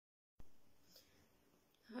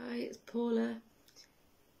it's Paula.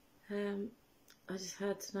 I just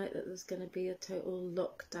heard tonight that there's going to be a total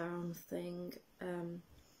lockdown thing,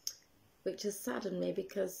 which has saddened me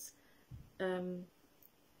because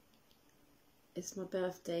it's my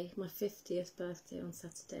birthday, my 50th birthday on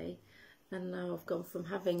Saturday, and now I've gone from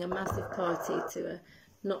having a massive party to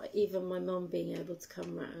not even my mum being able to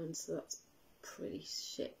come round, so that's pretty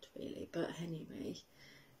shit really. But anyway,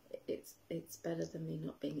 it's better than me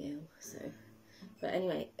not being ill. So, but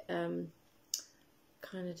anyway,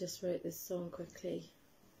 kind of just wrote this song quickly.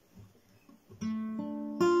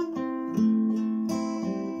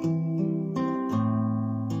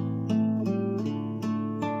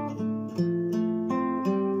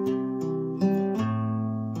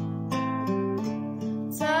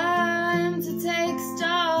 Time to take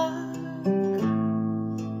stock.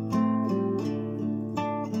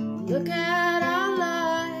 Look at our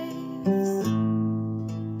lives.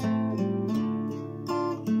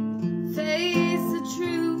 Face the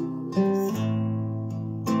truth.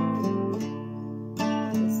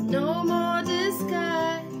 There's no more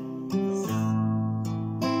disguise.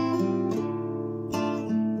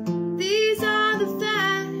 These are the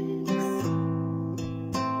facts.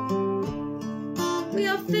 We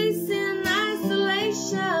are facing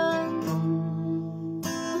isolation.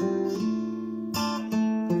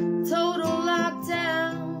 Total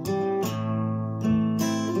lockdown.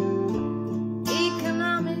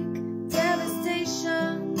 Economic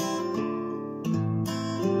devastation.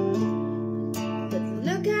 But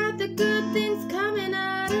look at the good things coming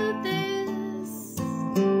out of this.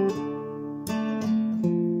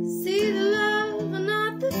 See the love and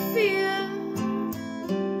not the fear.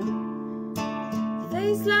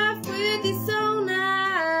 Face life with your soul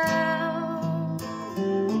now,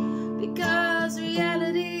 because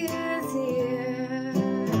reality is here.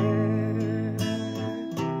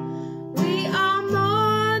 We are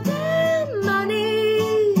more than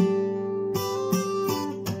money.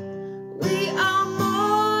 We are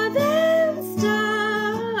more than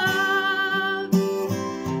stuff.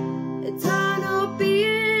 Eternal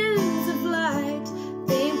beings of light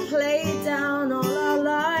being played down all our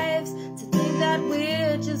lives to think that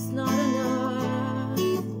we're just not enough.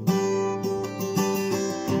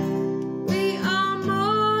 We are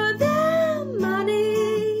more than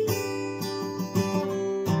money.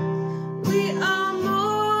 We are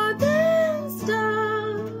more than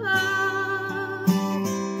stuff.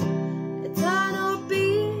 Eternal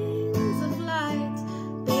beings of light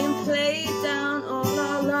being played down all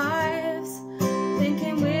our lives,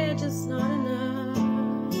 thinking we're just not enough.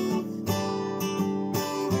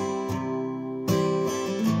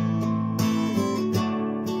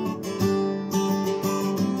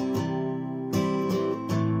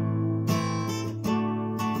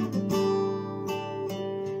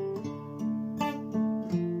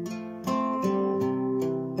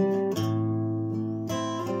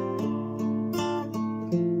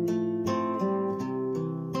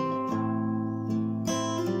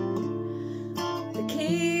 The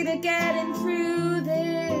key to getting through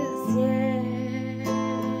this, yeah,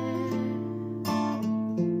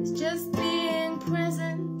 is just being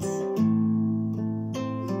present.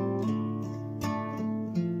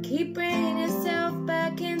 Keep bringing yourself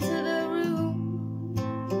back into the room.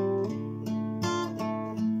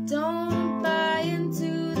 Don't buy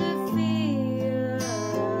into the fear.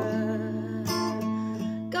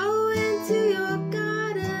 Go into your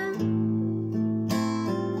garden.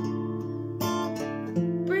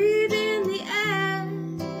 Breathe in the air.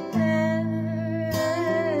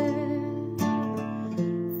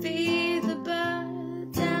 Feed the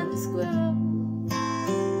birds and the squirrels.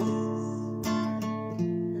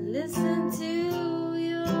 And listen to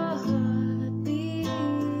your heartbeat.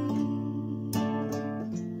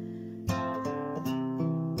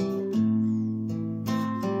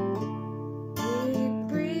 Keep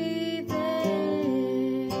breathing.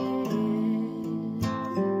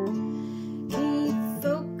 Keep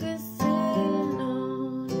focusing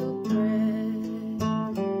on your breath.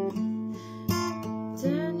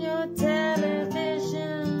 Turn your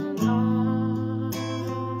television off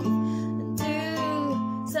and do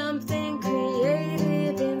something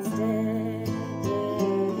creative instead.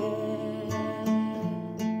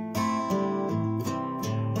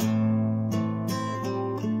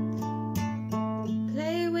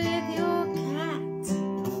 Play with your cat.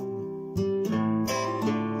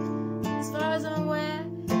 As far as I'm aware,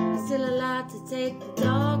 you're still allowed to take the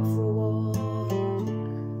dog for a walk.